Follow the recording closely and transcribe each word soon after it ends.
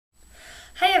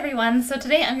everyone. So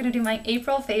today I'm going to do my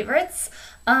April favorites.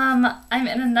 I'm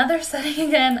in another setting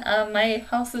again. My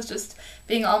house is just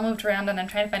being all moved around and I'm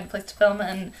trying to find a place to film,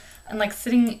 and I'm like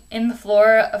sitting on the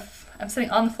floor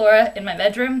in my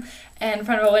bedroom and in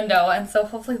front of a window, and so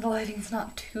hopefully the lighting's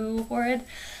not too horrid.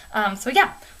 So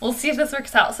yeah, we'll see if this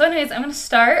works out. So anyways, I'm going to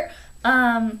start.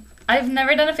 I've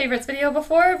never done a favorites video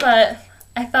before, but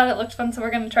I thought it looked fun, so we're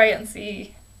going to try it and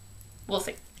see. We'll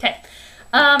see. Okay.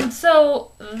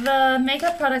 So the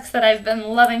makeup products that I've been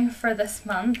loving for this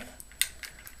month.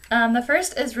 The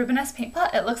first is Rubenesque Paint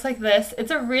Pot. It looks like this.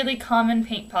 It's a really common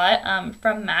paint pot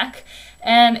from MAC,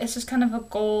 and it's just kind of a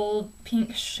gold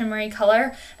pink shimmery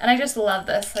color, and I just love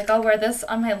this. Like, I'll wear this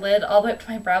on my lid all the way up to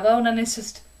my brow bone, and it's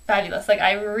just fabulous. Like,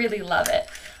 I really love it.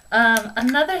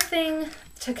 Another thing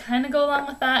to kind of go along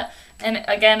with that, and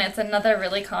again, it's another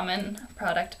really common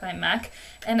product by MAC,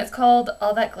 and it's called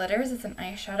All That Glitters. It's an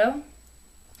eyeshadow,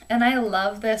 and I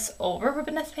love this over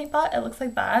Rubenesque Paint Pot. It looks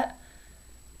like that.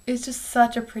 It's just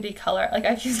such a pretty color. Like,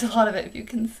 I've used a lot of it, if you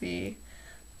can see.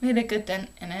 Made a good dent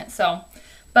in it, so.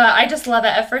 But I just love it.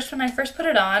 At first, when I first put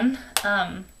it on,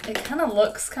 it kind of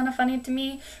looks kind of funny to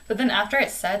me, but then after it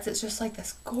sets, it's just like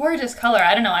this gorgeous color.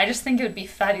 I don't know, I just think it would be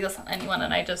fabulous on anyone,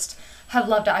 and I just have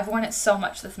loved it. I've worn it so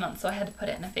much this month, so I had to put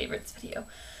it in a favorites video.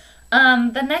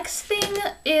 The next thing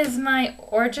is my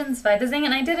Origins VitaZIng,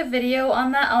 and I did a video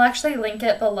on that. I'll actually link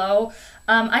it below.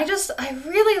 I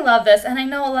really love this, and I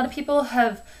know a lot of people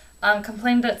have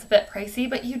complained that it's a bit pricey,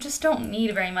 but you just don't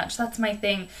need very much. That's my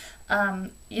thing.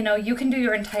 You know, you can do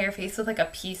your entire face with like a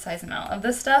pea-size amount of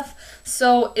this stuff,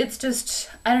 so it's just,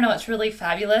 I don't know, it's really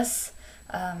fabulous.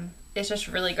 It's just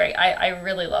really great. I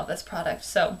really love this product,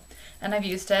 so. And I've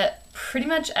used it pretty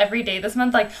much every day this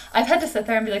month. Like, I've had to sit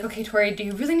there and be like, okay, Tori, do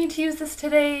you really need to use this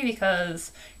today?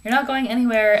 Because you're not going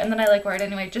anywhere. And then I like wear it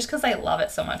anyway, just because I love it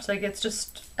so much. Like, it's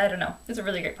just, I don't know. It's a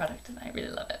really great product, and I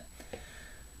really love it.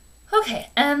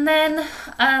 Okay, and then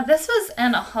this was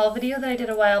in a haul video that I did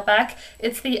a while back.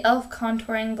 It's the e.l.f.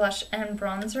 Contouring Blush and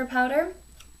Bronzer Powder.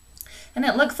 And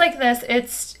it looks like this.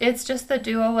 It's just the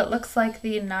duo. It looks like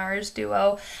the NARS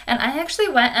duo. And I actually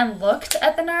went and looked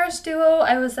at the NARS duo.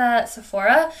 I was at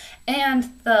Sephora,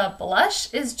 and the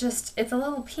blush is just, it's a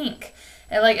little pink.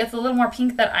 It's a little more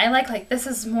pink than I like. Like, this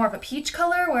is more of a peach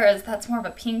color, whereas that's more of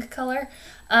a pink color.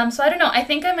 So I don't know. I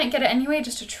think I might get it anyway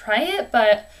just to try it,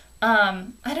 but I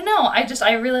don't know.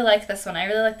 I really like this one. I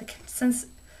really like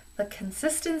the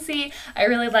consistency. I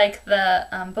really like the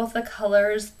both the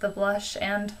colors, the blush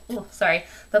and the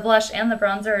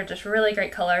bronzer are just really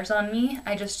great colors on me.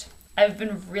 I've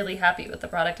been really happy with the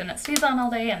product, and it stays on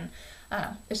all day, and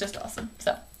it's just awesome.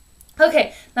 So,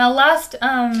 okay, now last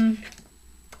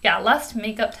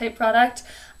makeup type product.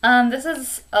 This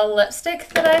is a lipstick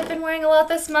that I've been wearing a lot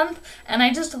this month, and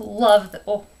I just love the,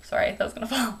 oh, sorry, that was gonna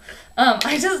fall.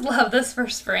 I just love this for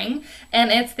spring,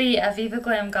 and it's the Viva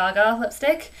Glam Gaga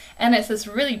lipstick, and it's this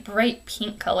really bright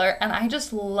pink color, and I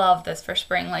just love this for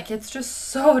spring. Like, it's just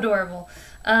so adorable.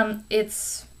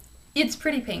 It's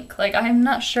pretty pink. Like, I'm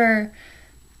not sure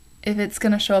if it's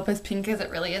gonna show up as pink as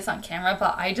it really is on camera,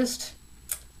 but I just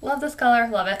love this color,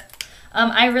 love it.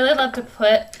 I really love to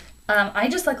put, I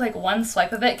just like one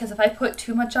swipe of it, because if I put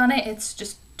too much on it, it's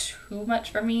just too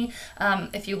much for me.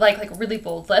 If you like really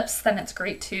bold lips, then it's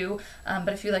great too.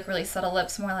 But if you like really subtle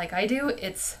lips more like I do,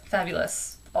 it's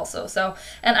fabulous also. So,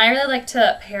 and I really like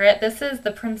to pair it. This is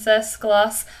the Princess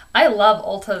Gloss. I love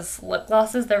Ulta's lip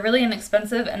glosses. They're really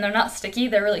inexpensive, and they're not sticky.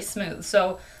 They're really smooth.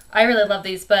 So I really love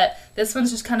these, but this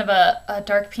one's just kind of a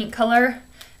dark pink color.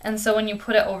 And so when you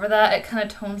put it over that, it kind of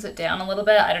tones it down a little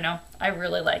bit. I don't know. I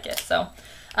really like it. So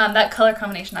that color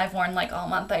combination I've worn like all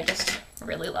month. I just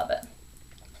really love it.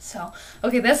 So,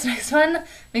 okay, this next one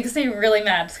makes me really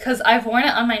mad because I've worn it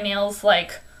on my nails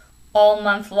like all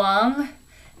month long,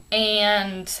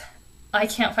 and I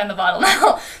can't find the bottle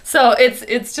now. So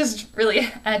it's just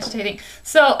really agitating.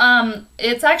 So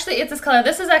it's this color.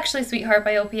 This is actually Sweetheart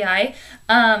by OPI.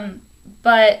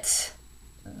 But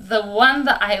the one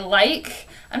that I like,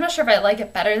 I'm not sure if I like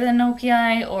it better than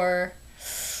OPI, or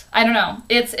I don't know.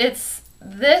 It's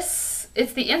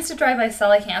the Insta Dry by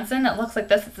Sally Hansen. It looks like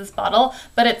this. It's this bottle,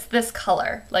 but it's this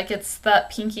color. Like, it's that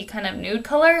pinky kind of nude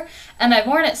color, and I've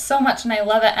worn it so much, and I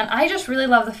love it. And I just really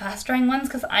love the fast drying ones,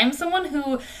 because I'm someone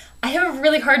who, I have a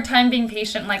really hard time being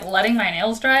patient, like letting my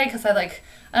nails dry, because I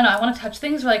don't know, I want to touch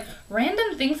things, or like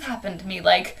random things happen to me.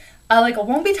 Like, I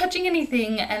won't be touching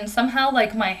anything, and somehow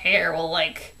like my hair will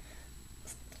like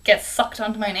get sucked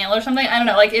onto my nail or something. I don't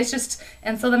know, like, it's just,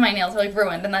 and so then my nails are like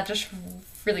ruined, and that just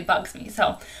really bugs me.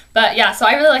 So, but yeah, so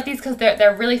I really like these because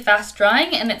they're really fast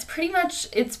drying, and it's pretty much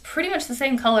the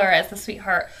same color as the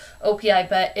Sweetheart OPI,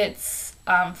 but it's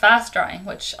fast drying,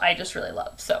 which I just really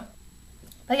love. So,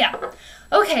 but yeah.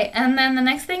 Okay, and then the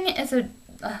next thing is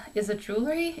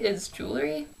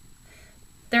jewelry.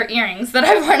 They're earrings that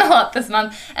I've worn a lot this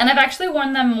month, and I've actually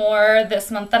worn them more this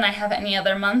month than I have any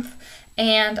other month,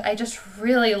 and I just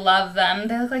really love them.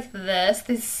 They look like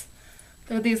this.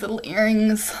 They're these little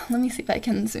earrings. Let me see if I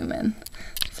can zoom in.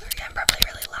 Sorry, I'm probably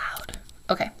really loud.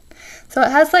 Okay, so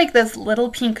it has like this little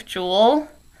pink jewel,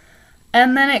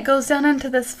 and then it goes down into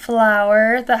this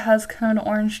flower that has kind of an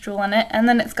orange jewel in it, and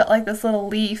then it's got like this little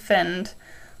leaf and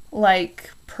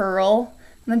like pearl.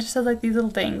 And then just has like these little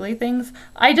dangly things.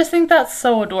 I just think that's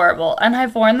so adorable, and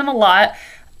I've worn them a lot,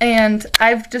 and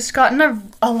I've just gotten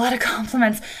a lot of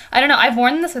compliments. I don't know, I've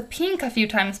worn this with pink a few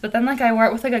times, but then like I wore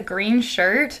it with like a green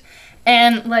shirt,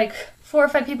 and like 4 or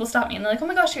 5 people stopped me and they're like, oh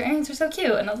my gosh, your earrings are so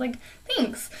cute. And I was like,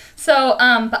 thanks. So,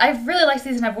 but I've really liked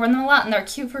these, and I've worn them a lot, and they're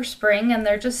cute for spring, and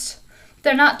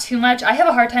they're not too much. I have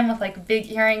a hard time with like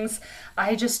big earrings.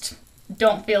 I just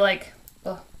don't feel like,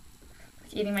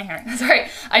 eating my hair. Sorry.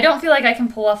 I don't feel like I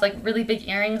can pull off like really big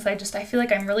earrings. I feel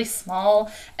like I'm really small,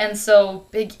 and so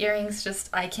big earrings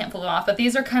I can't pull them off. But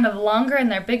these are kind of longer and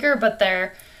they're bigger, but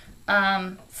they're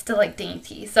still like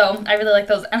dainty. So I really like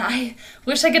those, and I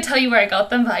wish I could tell you where I got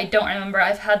them, but I don't remember.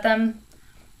 I've had them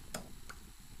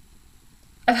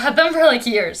for like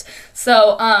years.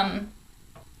 So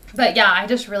but yeah, I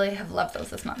just really have loved those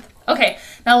this month. Okay,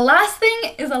 now last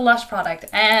thing is a Lush product,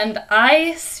 and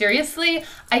I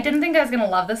didn't think I was gonna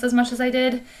love this as much as I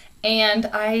did, and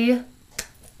I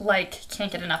like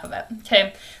can't get enough of it.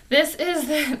 Okay, this is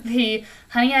the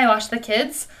Honey I Wash the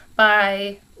Kids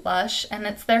by Lush, and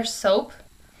it's their soap.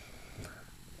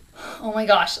 Oh my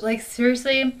gosh, like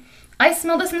seriously, I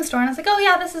smelled this in the store and I was like, oh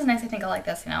yeah, this is nice, I think I like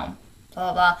this, you know.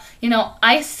 Blah, blah, blah. You know,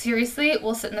 I seriously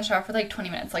will sit in the shower for like 20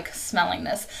 minutes, like smelling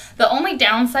this. The only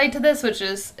downside to this, which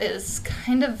is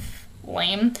kind of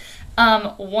lame,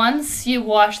 once you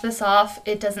wash this off,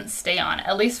 it doesn't stay on.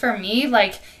 At least for me,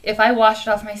 like if I wash it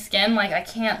off my skin, like I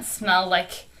can't smell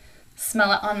it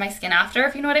on my skin after,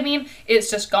 if you know what I mean.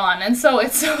 It's just gone, and so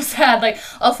it's so sad. Like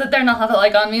I'll sit there and I'll have it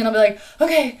like on me, and I'll be like,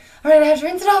 okay, all right, I have to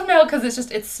rinse it off now, because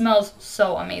it smells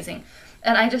so amazing.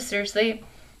 And I just seriously,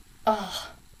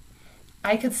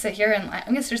 I could sit here and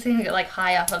I'm just seriously get like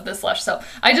high off of this Lush soap.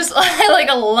 I like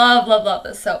love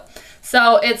this soap.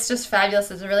 So it's just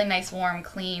fabulous. It's a really nice, warm,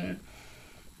 clean.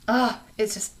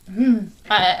 It's just,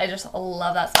 I just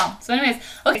love that smell. So anyways,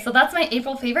 okay, so that's my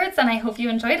April favorites, and I hope you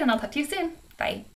enjoyed, and I'll talk to you soon. Bye.